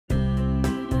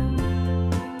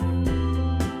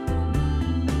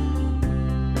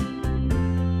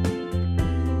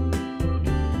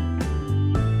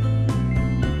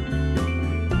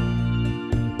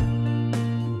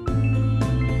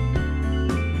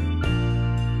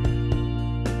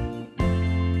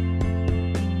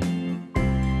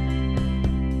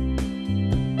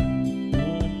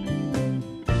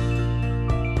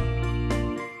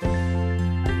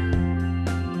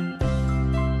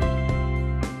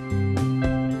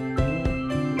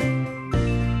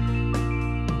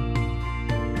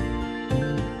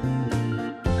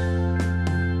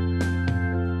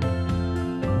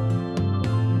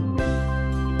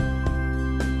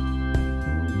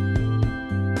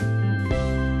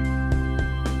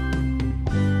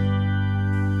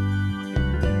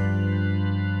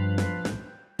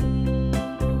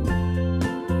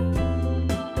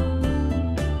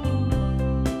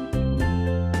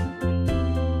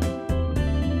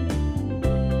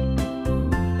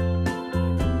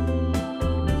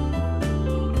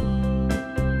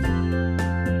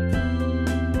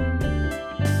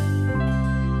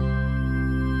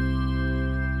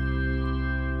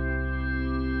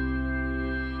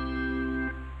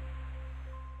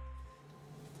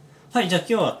はい、じゃあ今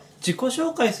日は自己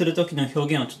紹介するときの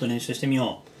表現をちょっと練習してみ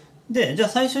よう。で、じゃあ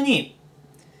最初に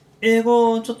英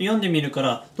語をちょっと読んでみるか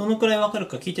ら、どのくらいわかる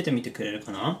か聞いててみてくれる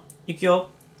かな？いくよ。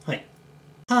はい。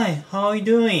Hi, how are you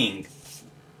doing?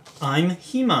 I'm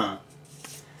Hima.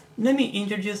 Let me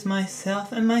introduce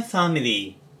myself and my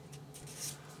family.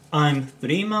 I'm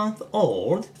 3 months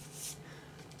old.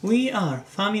 We are a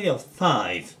family of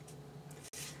 5.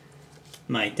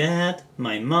 My dad,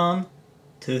 my mom,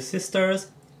 2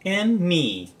 sisters, and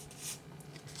me.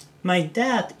 My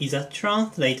dad is a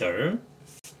translator,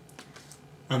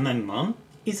 and my mom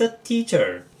is a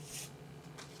teacher.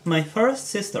 My first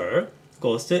sister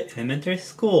goes to elementary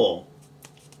school.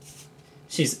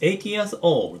 She's 8 years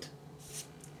old.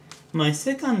 My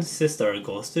second sister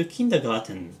goes to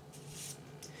kindergarten.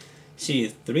 She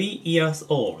is 3 years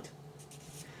old.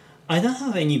 I don't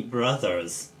have any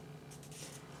brothers.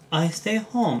 I stay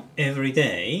home every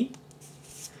day.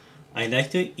 I like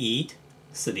to eat,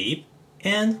 sleep,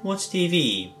 and watch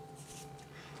TV.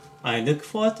 I look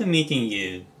forward to meeting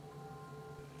you.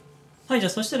 はい、じゃあ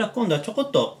そしたら今度はちょこ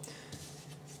っと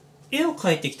絵を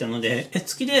描いてきたので、絵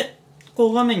付きで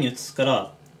こう画面に映すか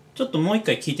ら、ちょっともう一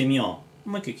回聞いてみよう。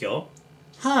もう一回いくよ。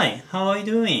Hi, how are you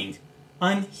doing?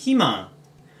 I'm Hima.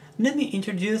 Let me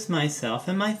introduce myself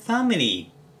and my family.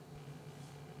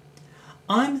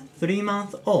 I'm 3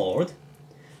 months old.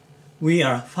 We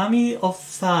are a family of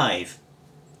 5.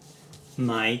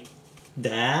 My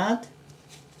dad,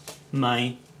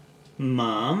 my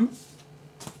mom,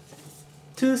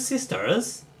 2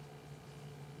 sisters,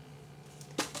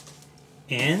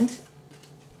 and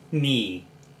me.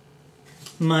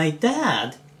 My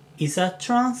dad is a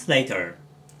translator,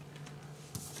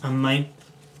 and my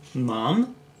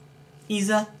mom is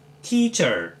a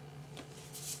teacher.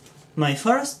 My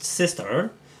first sister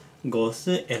goes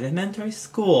to elementary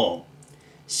school.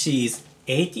 She's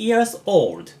 8 years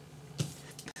old.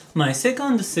 My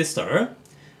second sister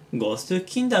goes to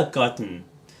kindergarten.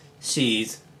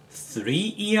 She's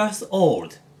 3 years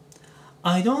old.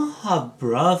 I don't have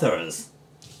brothers.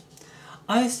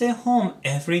 I stay home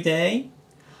every day.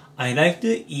 I like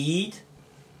to eat,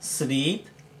 sleep,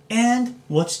 and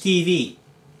watch TV.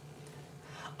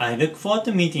 I look forward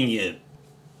to meeting you.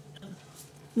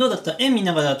 どうだった？絵見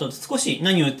ながらだと少し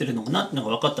何を言ってるのかなってのが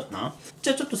分かったかな？じ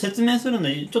ゃあちょっと説明するの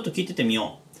でちょっと聞いててみ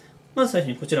よう。まず最初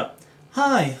にこちら。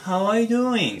Hi, how are you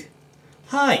doing?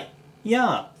 Hi,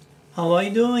 yeah, how are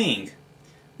you doing?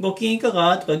 ご機嫌いか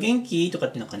がとか元気とか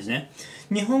っていうような感じね。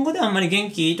日本語ではあんまり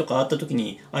元気とかあった時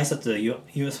に挨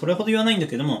拶それほど言わないんだ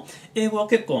けども、英語は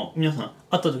結構皆さん会っ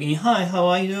た時に Hi,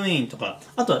 how are you doing? とか、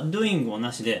あとは doing を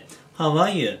なしで How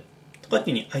are you? とかっ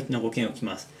ていうふうに相手のご機嫌を聞き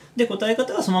ます。で、答え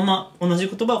方はそのまま同じ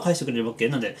言葉を返してくれれば OK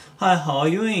なので Hi, how are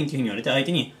you doing? っていうふうに言われて相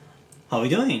手に How are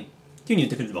you doing? っていうふうに言っ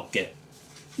てくれれば OK。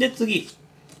で、次。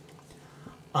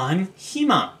I'm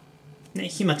Hima。ね、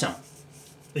ひまちゃん。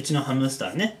うちのハムスタ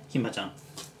ーね、ひまちゃん。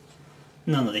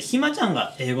なので、ひまちゃん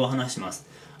が英語を話します。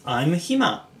I'm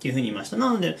Hima っていうふうに言いました。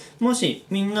なので、もし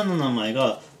みんなの名前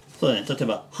が、そうだね、例え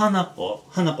ば、花子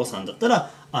さんだった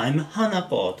ら、I'm 花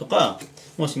子とか、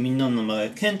もしみんなの名前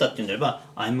がケンタっていうんであれば、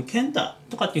I'm ケンタ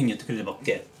とかっていうふうに言ってくれれば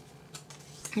OK。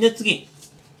で、次。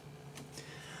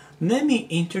Let me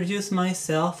introduce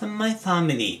myself and my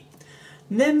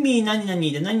family.Let me 何々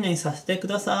で何々させてく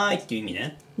ださいっていう意味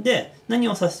ね。で、何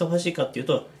をさせてほしいかっていう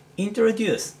と、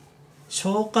introduce、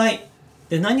紹介。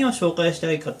で、何を紹介した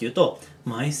いかっていうと、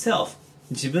myself、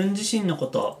自分自身のこ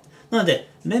と。なので、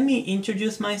let me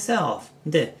introduce myself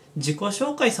で、自己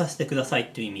紹介させてくださいっ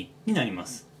ていう意味になりま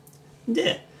す。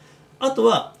で、あと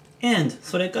は、and、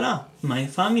それから、my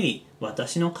family、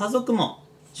私の家族も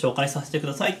紹介させてく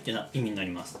ださいっていうような意味にな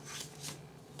ります。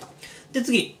で、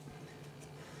次。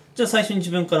じゃあ最初に自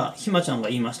分から、ひまちゃんが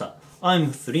言いました。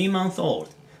I'm 3 months old.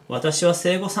 私は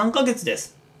生後3ヶ月で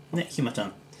す。ね、ひまちゃ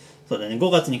ん。そうだね、5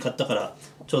月に買ったから、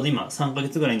ちょうど今3ヶ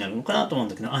月ぐらいになるのかなと思うん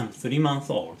だけど、I'm 3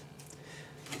 months old.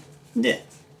 で、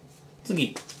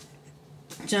次。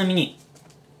ちなみに、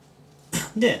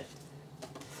で、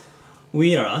We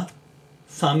are a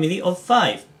family of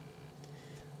 5.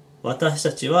 私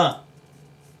たちは、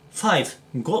5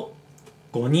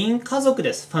人家族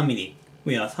です。family.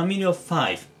 We are a family of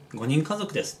 5. 5人家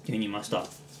族ですっていうふうに言いました。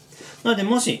なので、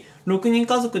もし6人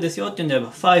家族ですよっていうんであれ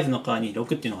ば、5の代わりに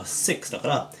6っていうのが6だか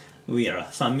ら、We are a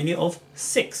family of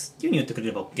 6っていうふうに言ってくれ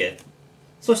れば OK。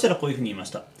そしたらこういうふうに言いま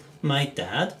した。My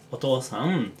dad、お父さ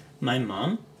ん、My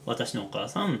mom、私のお母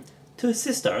さん、2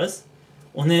 sisters、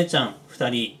お姉ちゃん2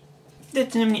人。で、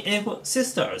ちなみに英語、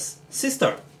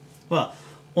sister は、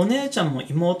お姉ちゃんも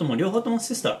妹も両方とも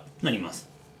sister になります。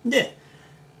で、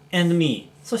and me、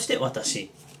そして私。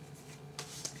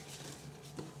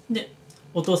で、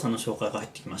お父さんの紹介が入っ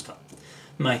てきました。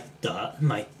My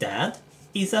dad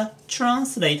is a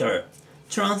translator.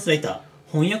 Translator、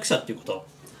翻訳者っていうこと。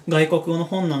外国語の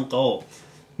本なんかを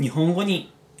日本語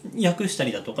に訳した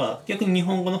りだとか、逆に日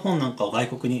本語の本なんかを外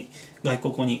国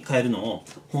語に変えるのを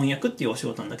翻訳っていうお仕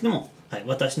事なんだけども、はい、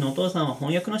私のお父さんは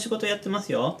翻訳の仕事をやってま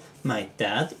すよ。My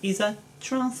dad is a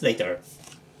translator.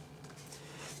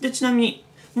 で、ちなみに、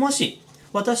もし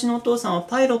私のお父さんは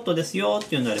パイロットですよっ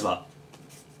ていうんであれば、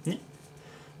ね、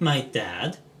My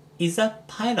dad is a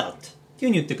pilot っていうふう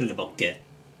に言ってくれれば OK。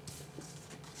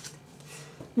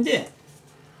で、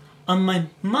And my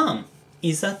mom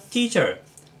is a teacher.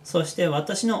 そして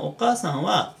私のお母さん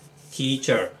は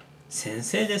teacher、先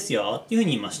生ですよっていうふう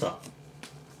に言いました。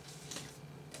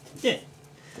で、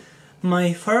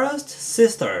My first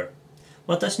sister、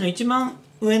私の一番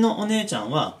上のお姉ちゃ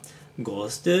んは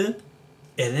goes to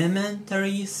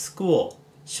elementary school、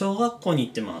小学校に行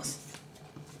ってます。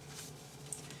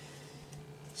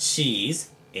She's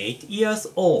 8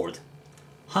 years old、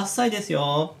8歳です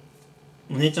よ。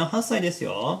お姉ちゃん8歳です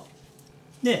よ。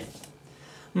で、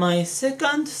My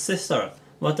second sister、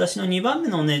私の2番目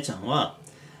のお姉ちゃんは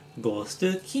goes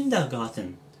to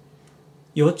kindergarten、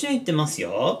幼稚園行ってます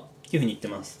よっていうふうに言って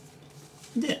ます。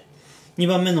で、2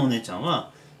番目のお姉ちゃん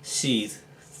は She's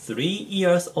 3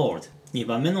 years old、2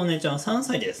番目のお姉ちゃんは3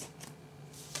歳です。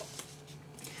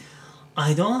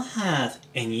I don't have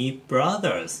any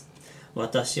brothers、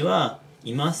私は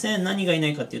いません。何がいな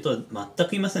いかっていうと、全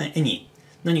くいません。any。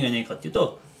何がいないかっていう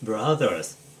と、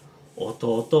brothers。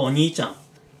弟、お兄ちゃん。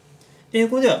英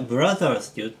語では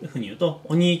brothers っていうふうに言うと、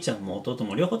お兄ちゃんも弟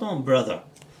も両方とも brother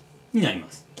になり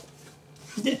ます。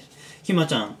で、ひま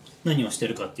ちゃん何をして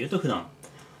るかっていうと、普段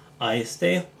I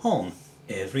stay home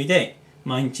every day。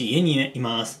毎日家にい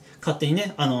ます。勝手に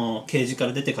ね、ケージか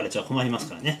ら出てかれちゃ困ります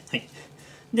からね。はい。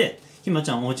で、ひまち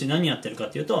ゃんお家何やってるか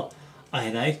っていうと、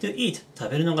I like to eat。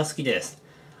食べるのが好きです。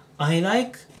I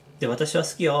like で私は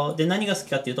好きよ。で、何が好き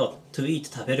かっていうと、to eat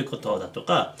食べることだと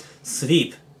か、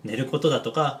sleep 寝ることだ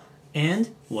とか、and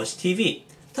watch TV。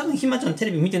多分ひまちゃんテ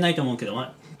レビ見てないと思うけど、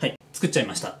はい、作っちゃい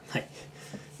ました。はい。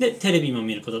で、テレビも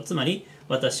見ること。つまり、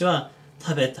私は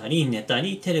食べたり寝た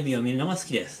りテレビを見るのが好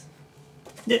きです。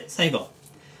で、最後。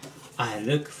I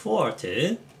look forward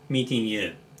to meeting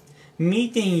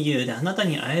you。meeting you であなた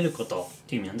に会えることっ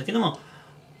ていう意味なんだけども、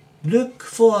look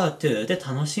forward to で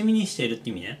楽しみにしているって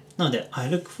意味ね。なので、I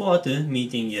look forward to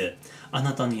meeting you。あ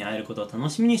なたに会えることを楽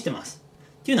しみにしてます。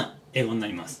っていうような英語にな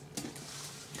ります。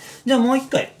じゃあもう一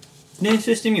回練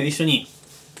習してみよう。一緒に。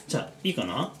じゃあ、いいか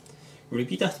な？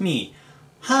 Repeat after me.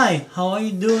 Hi, how are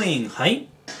you doing? はい。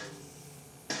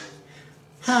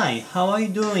Hi, how are you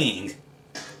doing?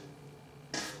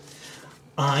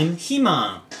 I'm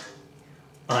Hima.I'm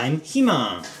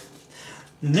Hima.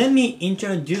 Let me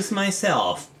introduce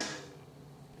myself.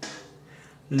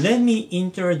 Let me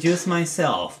introduce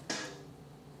myself.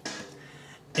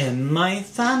 And my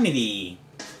family.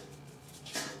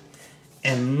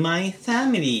 And my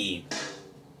family.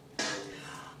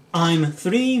 I'm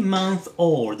 3 months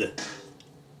old.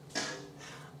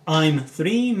 I'm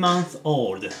 3 months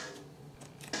old.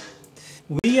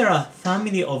 We are a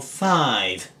family of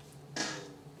 5.We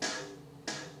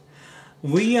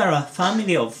are a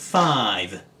family of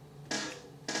 5.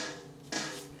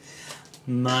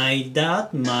 My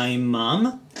dad, my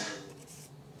mom.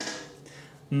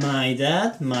 My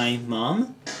dad, my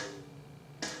mom.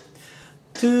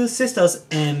 2 sisters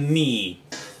and me.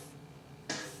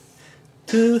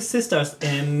 2 sisters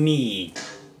and me.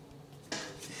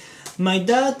 My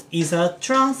dad is a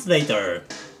translator.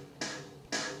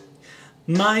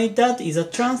 My dad is a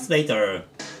translator.And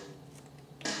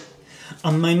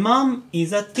my mom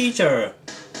is a teacher.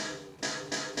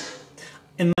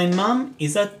 And my mom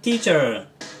is a teacher.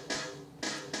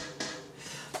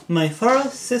 My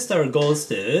first sister goes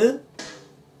to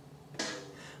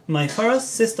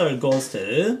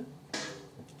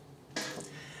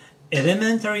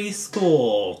elementary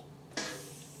school.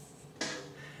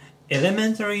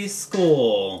 Elementary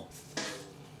school.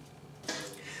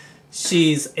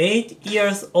 She's 8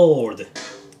 years old.She's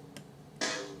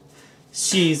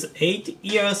 8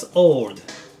 years old.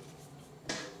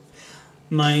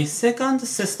 My second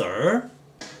sister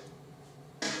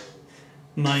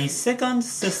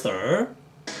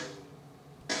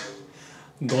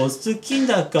goes to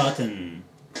kindergarten.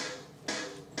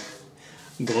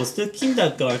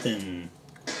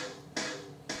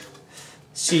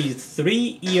 She's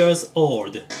 3 years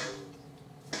old.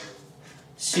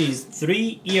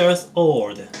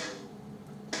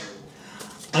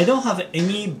 I don't have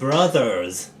any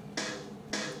brothers.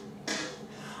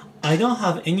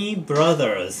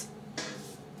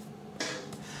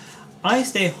 I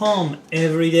stay home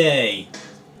every day.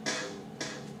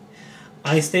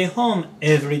 I stay home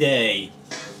every day.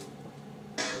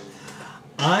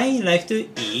 I like to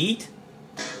eat,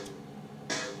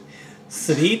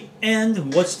 sleep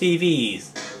and watch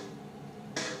TVs.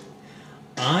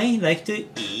 I like to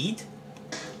eat,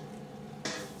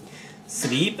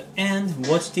 sleep and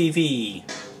watch TV.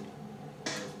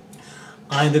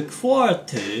 I look forward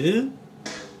to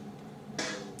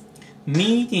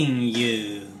meeting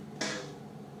you.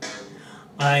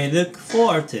 I look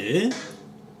forward to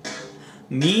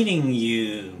meeting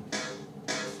you.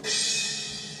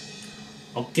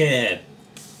 OK。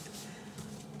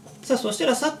さあ、そした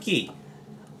らさっき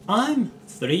I'm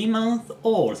 3 months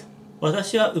old。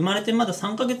私は生まれてまだ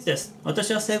3ヶ月です。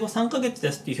私は生後3ヶ月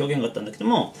ですっていう表現があったんだけど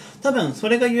も、多分そ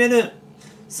れが言える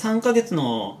3ヶ月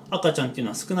の赤ちゃんっていう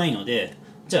のは少ないので、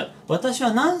じゃあ私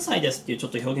は何歳ですっていうちょ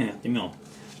っと表現をやってみよ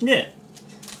う。で、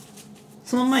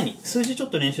その前に数字ちょっ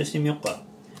と練習してみようか。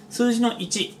数字の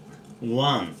1、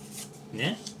1、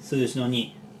ね。数字の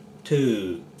2、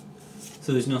2、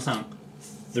数字の3、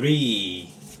3、4、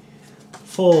4、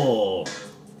5、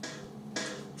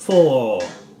5、6、6、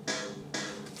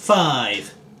7、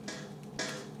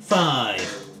7、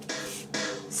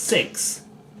8、8、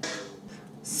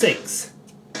9、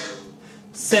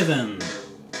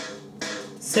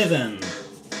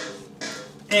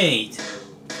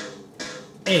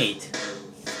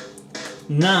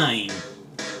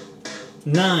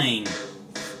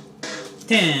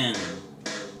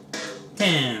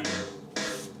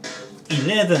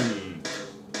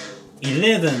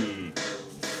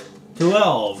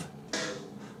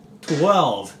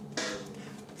9、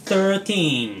10、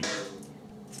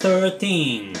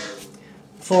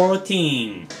10、11、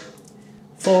11、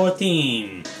12、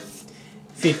12、13、13、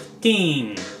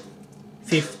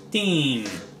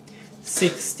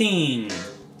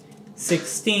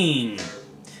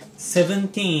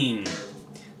14、14、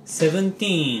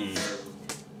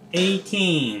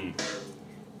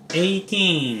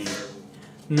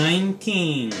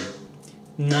15、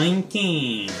15、16、16、17、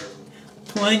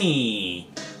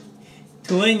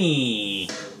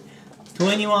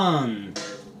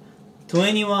17、18、18、19、19、20、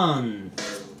20、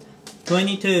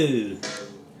21、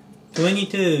21、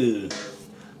22、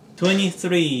22、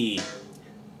23、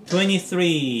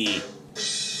23、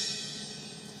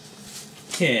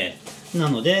OK。な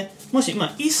ので、もし、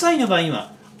1歳の場合に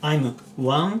は、I'm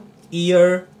 1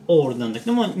 year old なんだけ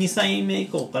ども、2歳目以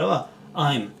降からは、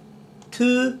I'm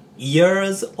 2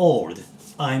 years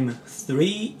old。I'm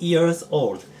 3 years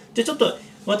old。じゃあちょっと、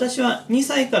私は2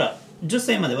歳から10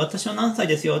歳まで私は何歳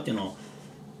ですよっていうのを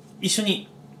一緒に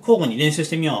交互に練習し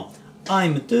てみよう。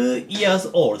I'm 2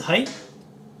 years old。はい。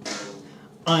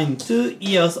I'm 2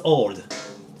 years old.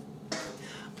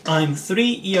 I'm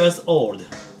 3 years old.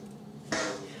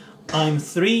 I'm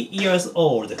 3 years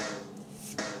old.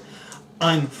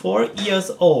 I'm 4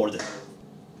 years old.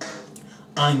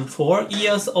 I'm 4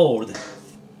 years old.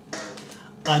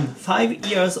 I'm 5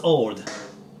 years old.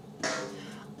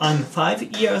 I'm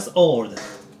 5 years old.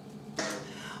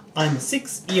 I'm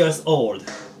 6 years old.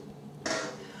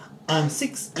 I'm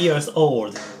 6 years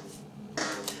old.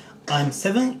 I'm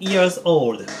 7 years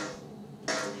old.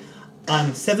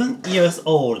 I'm 7 years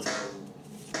old.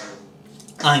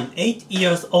 I'm 8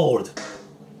 years old.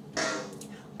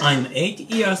 I'm 8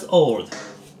 years old.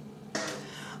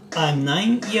 I'm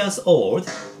 9 years old.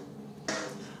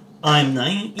 I'm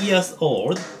 9 years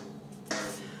old.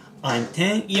 I'm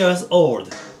 10 years old.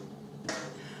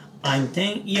 I'm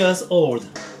 10 years old.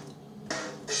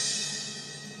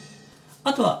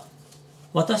 あとは、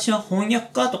私は翻訳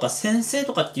家とか先生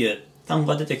とかっていう単語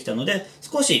が出てきたので、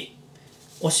少し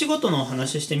お仕事のお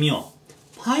話ししてみよ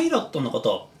う。パイロットのこ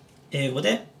と、英語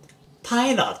でパ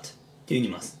イロットって言い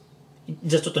ます。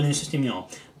じゃあちょっと練習してみよ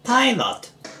う。パイロット、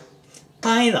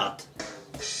パイロット。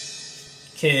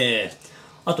OK。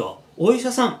あとは、お医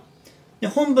者さん。で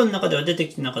本文の中では出て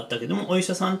きてなかったけども、お医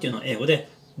者さんっていうのを英語で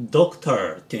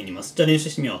doctor って言います。じゃあ練習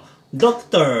してみよう。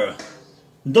doctor、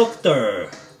doctor。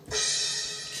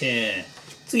OK。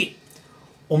次、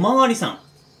おまわりさん。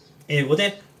英語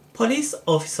で police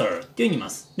officer って言いま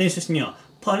す。練習してみよ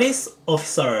う。police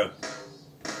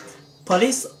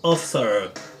officer、police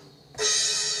officer。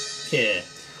OK。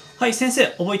はい、先生、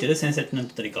覚えてる？先生って何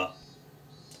て言ったらいいか。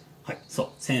はい、そう。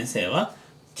先生は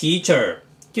teacher っ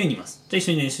て言います。じゃあ一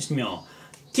緒に練習してみよう。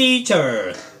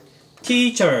teacher、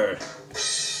teacher。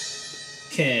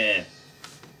OK。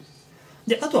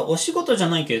で、あとはお仕事じゃ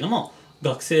ないけれども、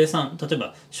学生さん、例え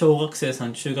ば小学生さ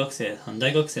ん、中学生さん、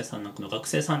大学生さんなんかの学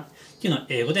生さんっていうのは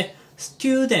英語で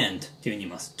student っていうふうに言い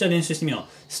ます。じゃあ練習してみよう。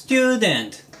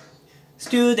student、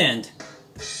student。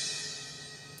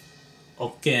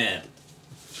OK。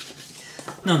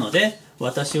なので、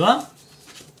私は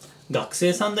学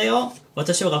生さんだよ。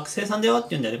私は学生さんだよって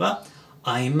言うんであれば、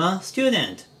I'm a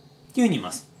student っていうふうに言い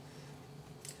ます。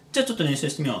じゃあちょっと練習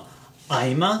してみよう。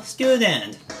I'm a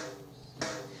student.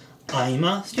 I'm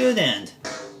a student.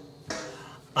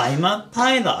 I'm a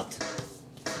pilot.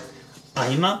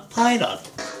 I'm a pilot.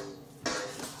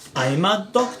 I'm a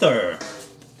doctor.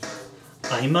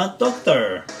 I'm a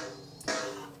doctor.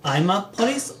 I'm a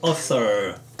police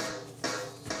officer.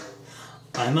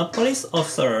 I'm a police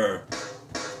officer.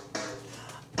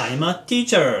 I'm a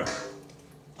teacher.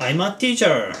 I'm a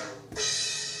teacher.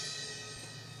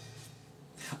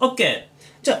 OK。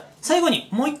じゃあ最後に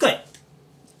もう一回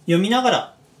読みなが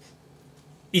ら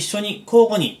一緒に交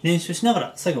互に練習しなが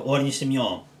ら最後終わりにしてみ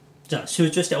よう。じゃあ集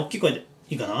中して大きい声で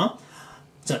いいかな。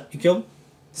じゃあいくよ。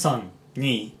3、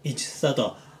2、1スター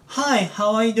ト。Hi,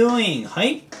 how are you doing? は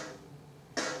い。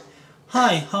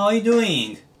Hi, how are you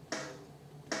doing?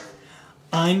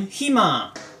 I'm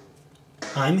Hima.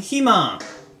 I'm Hima.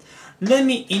 Let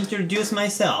me introduce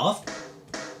myself.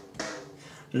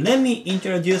 Let me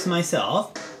introduce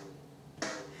myself.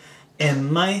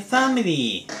 And my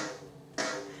family.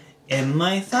 And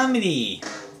my family.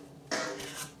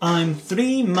 I'm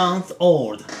 3 months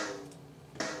old.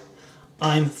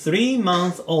 I'm 3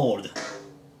 months old.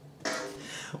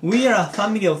 We are a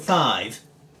family of 5.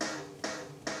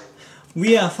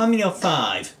 We are a family of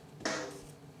 5.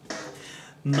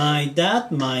 My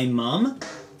dad, my mom.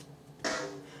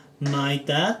 My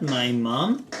dad, my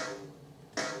mom.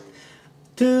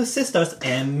 2 sisters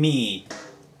and me.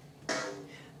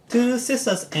 2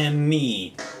 sisters and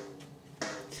me.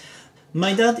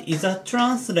 My dad is a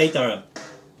translator.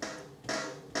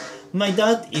 My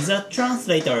dad is a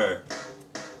translator.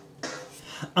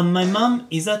 And my mom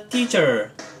is a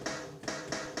teacher.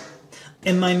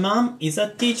 And my mom is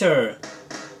a teacher.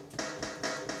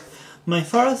 My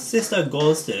first sister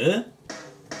goes to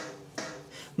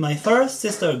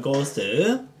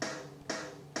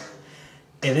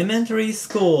elementary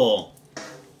school.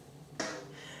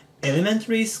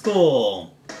 Elementary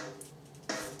school.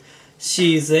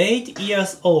 She's 8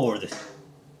 years old.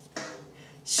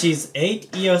 She's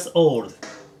 8 years old.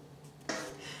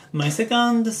 My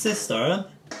second sister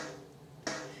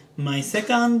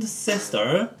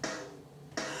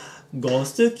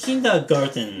goes to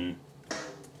kindergarten.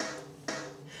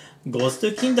 Goes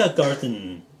to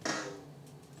kindergarten.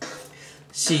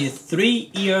 She's 3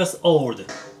 years old.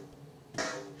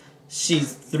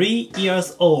 She's 3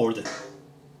 years old.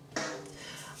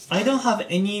 I don't have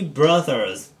any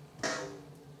brothers.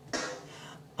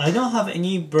 I don't have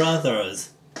any brothers.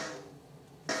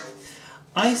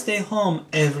 I stay home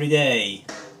every day.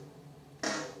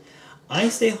 I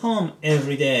stay home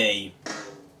every day.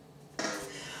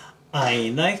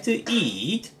 I like to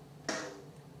eat,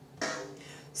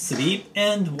 sleep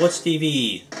and watch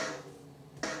TV.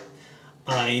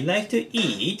 I like to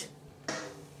eat,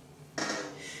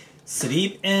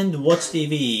 sleep and watch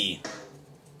TV.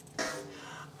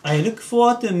 I look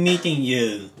forward to meeting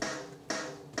you.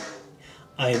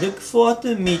 I look forward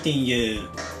to meeting you.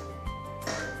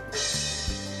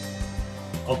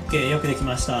 OK、よくでき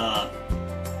ました。